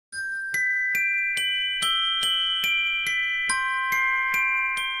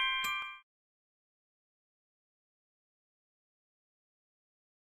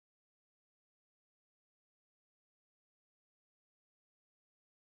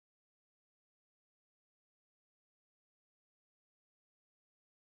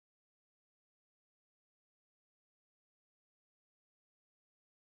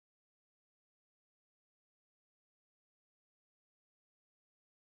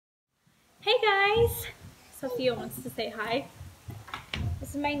Hey guys! Sophia wants to say hi.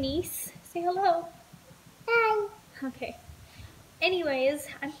 This is my niece. Say hello. Hi. Okay. Anyways,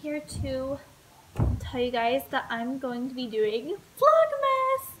 I'm here to tell you guys that I'm going to be doing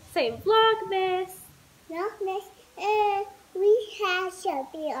Vlogmas! Say Vlogmas! Vlogmas. We have to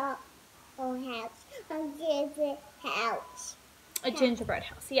be our own house. A different house. A gingerbread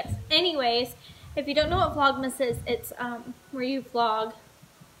house, yes. Anyways, if you don't know what Vlogmas is, it's where you vlog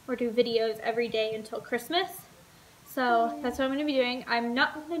or do videos every day until Christmas. So that's what I'm going to be doing. I'm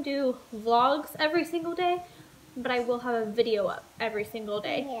not going to do vlogs every single day, but I will have a video up every single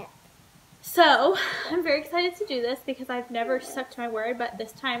day. Yeah. So I'm very excited to do this because I've never stuck to my word, but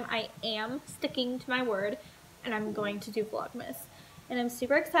this time I am sticking to my word and I'm going to do Vlogmas. And I'm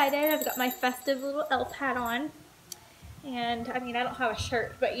super excited. I've got my festive little elf hat on. And I mean, I don't have a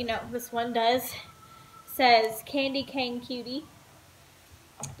shirt, but you know, this one does. It says Candy Cane Cutie.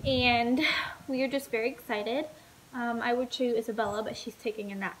 And we are just very excited. I would show you Isabella, but she's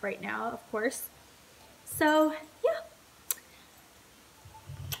taking a nap right now, of course. So, yeah.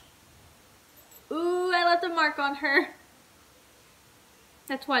 Ooh, I left a mark on her.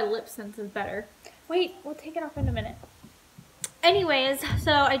 That's why lip sense is better. Wait, we'll take it off in a minute. Anyways,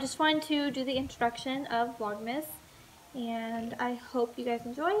 so I just wanted to do the introduction of Vlogmas. And I hope you guys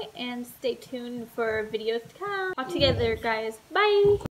enjoy and stay tuned for videos to come. Talk together, guys. Bye!